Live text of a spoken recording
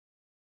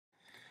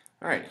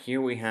Alright, here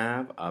we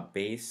have a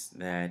base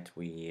that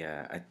we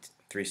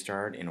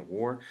 3-starred in a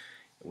war.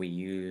 We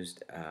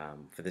used,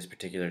 for this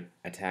particular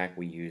attack,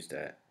 we used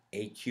a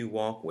AQ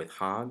walk with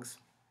Hogs.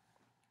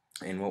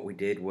 And what we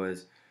did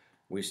was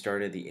we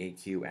started the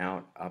AQ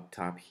out up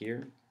top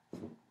here.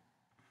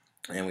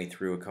 And we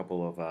threw a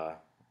couple of, I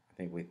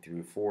think we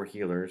threw 4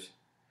 healers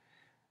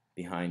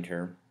behind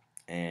her.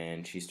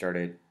 And she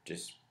started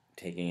just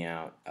taking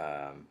out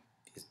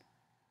these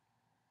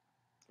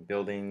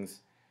buildings,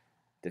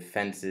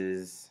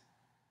 defenses,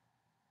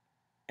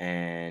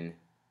 and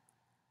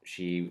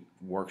she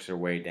works her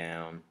way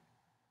down,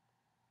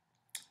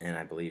 and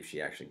I believe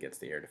she actually gets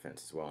the air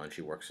defense as well, and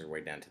she works her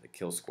way down to the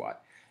kill squad.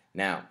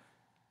 Now,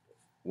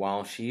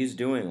 while she's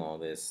doing all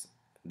this,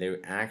 there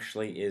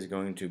actually is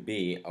going to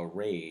be a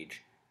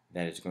rage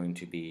that is going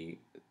to be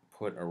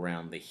put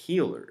around the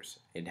healers.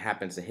 It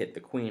happens to hit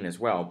the queen as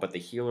well, but the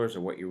healers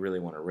are what you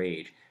really want to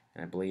rage,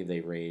 and I believe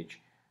they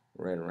rage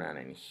right around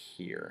in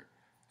here.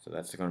 So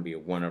that's going to be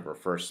one of her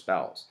first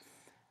spells.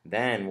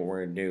 Then what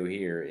we're going to do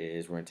here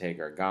is we're going to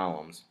take our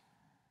golems,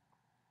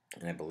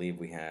 and I believe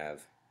we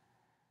have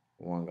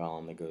one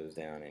golem that goes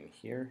down in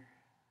here,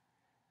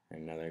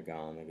 another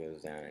golem that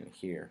goes down in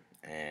here,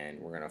 and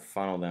we're going to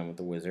funnel them with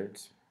the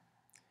wizards.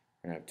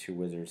 We're going to have 2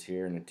 wizards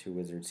here and 2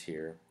 wizards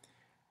here.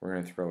 We're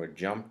going to throw a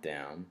jump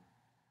down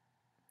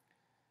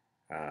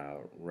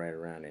right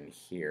around in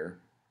here,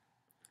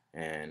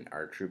 and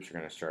our troops are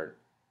going to start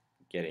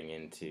getting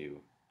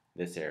into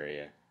this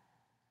area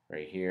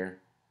right here,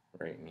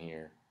 right in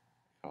here,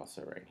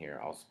 also right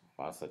here,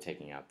 also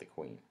taking out the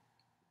queen.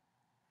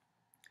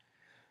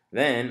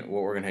 Then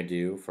what we're going to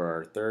do for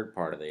our third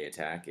part of the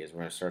attack is we're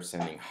going to start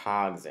sending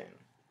hogs in.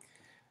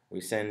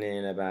 We send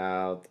in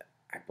about,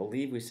 I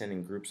believe we send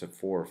in groups of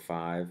 4 or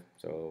 5,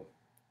 so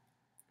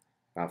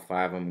about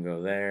 5 of them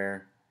go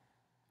there,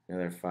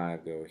 another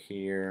 5 go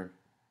here,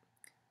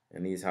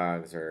 and these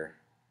hogs are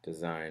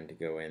designed to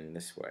go in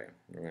this way.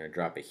 We're going to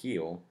drop a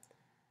heal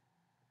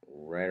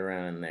right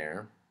around in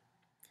there.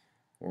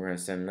 We're going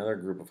to send another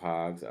group of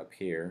hogs up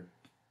here,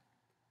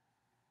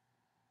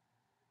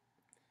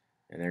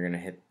 and they're going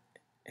to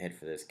head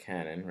for this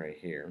cannon right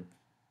here,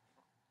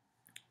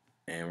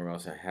 and we're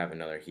also have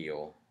another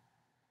heal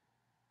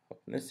up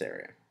in this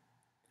area.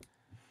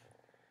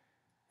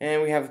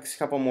 And we have a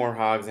couple more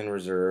hogs in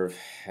reserve,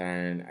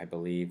 and I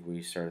believe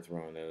we started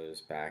throwing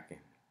those back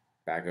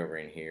over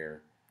in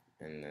here,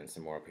 and then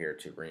some more up here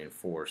to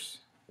reinforce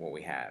what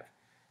we have.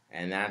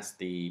 And that's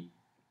the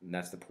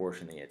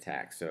portion of the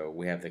attack. So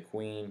we have the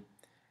queen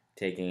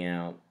taking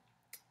out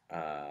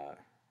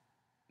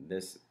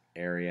this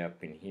area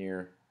up in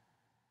here.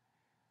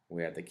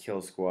 We have the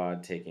kill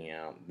squad taking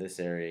out this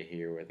area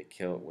here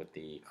with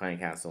the clan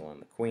castle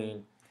and the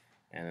queen,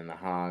 and then the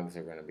hogs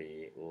are going to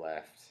be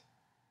left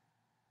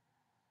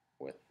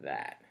with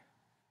that,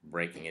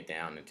 breaking it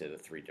down into the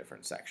 3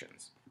 different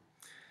sections.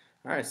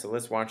 Alright, so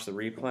let's watch the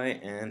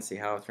replay and see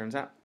how it turns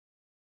out.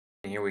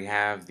 And here we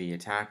have the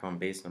attack on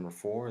base number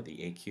 4, the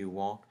AQ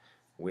walk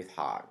with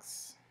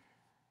hogs.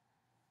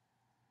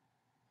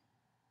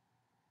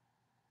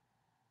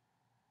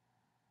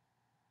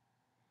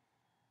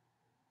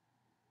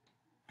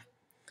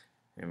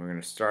 And we're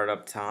going to start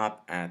up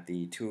top at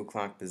the 2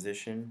 o'clock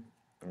position.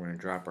 We're going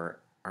to drop our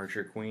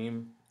archer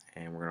queen,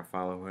 and we're going to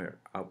follow her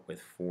up with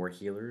 4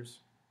 healers.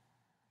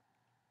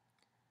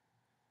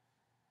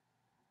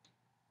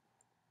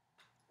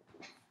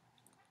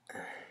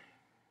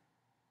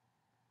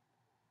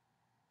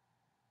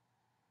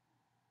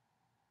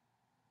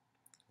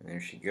 And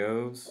there she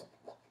goes.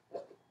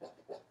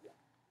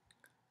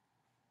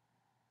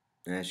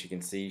 And as you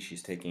can see,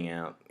 she's taking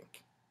out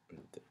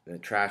the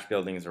trash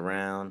buildings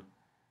around.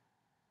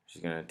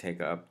 She's going to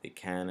take up the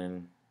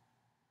cannon.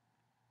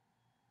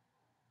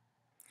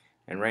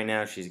 And right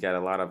now she's got a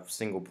lot of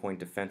single point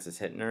defenses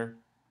hitting her.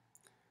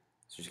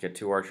 So she's got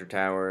 2 archer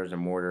towers, a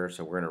mortar,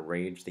 so we're going to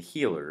rage the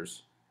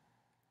healers.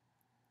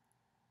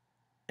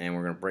 And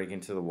we're going to break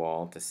into the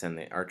wall to send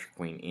the archer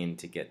queen in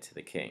to get to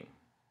the king.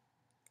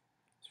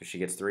 So she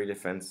gets 3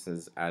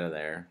 defenses out of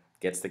there,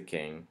 gets the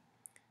king,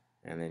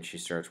 and then she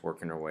starts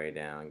working her way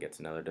down, gets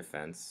another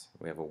defense.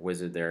 We have a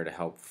wizard there to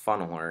help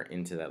funnel her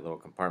into that little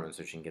compartment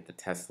so she can get the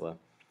Tesla,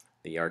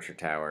 the archer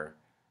tower,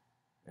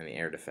 and the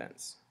air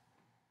defense.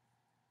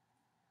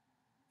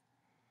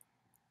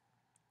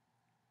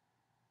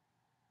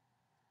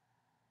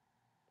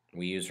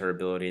 We use her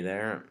ability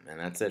there, and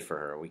that's it for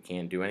her. We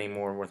can't do any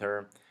more with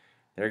her.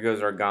 There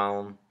goes our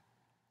golem.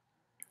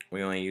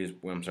 We only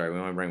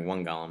bring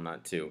 1 golem,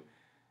 not 2.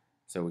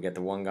 So we get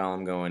the 1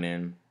 golem going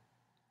in.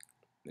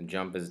 The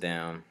jump is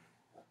down.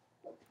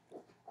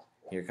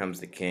 Here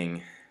comes the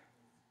king.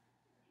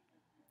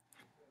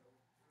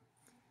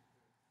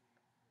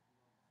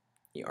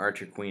 The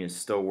archer queen is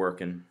still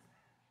working.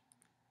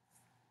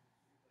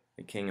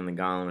 The king and the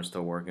golem are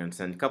still working.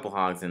 Send a couple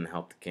hogs in to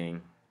help the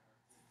king.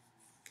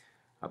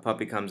 A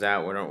puppy comes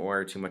out. We don't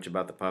worry too much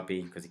about the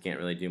puppy because he can't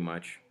really do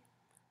much.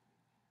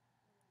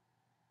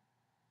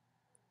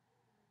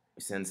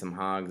 We send some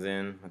hogs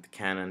in with the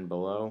cannon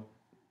below.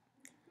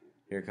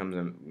 Here comes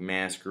a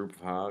mass group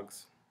of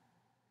hogs.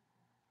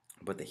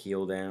 Put the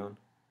heel down.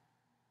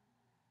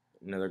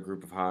 Another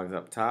group of hogs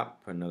up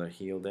top. Put another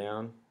heel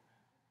down.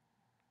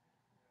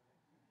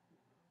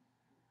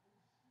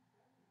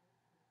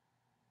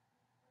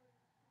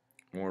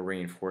 More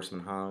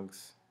reinforcement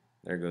hogs.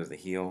 There goes the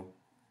heel.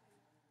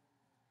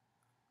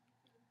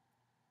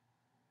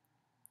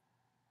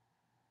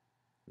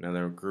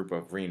 Another group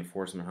of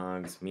reinforcement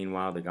hogs.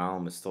 Meanwhile, the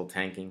golem is still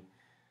tanking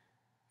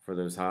for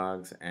those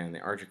hogs, and the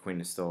Archer Queen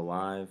is still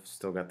alive.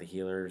 Still got the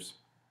healers.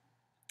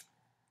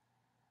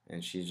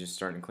 And she's just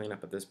starting to clean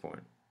up at this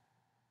point.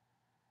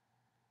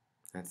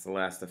 That's the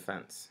last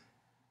defense.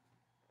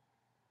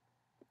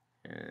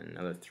 And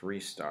another 3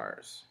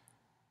 stars.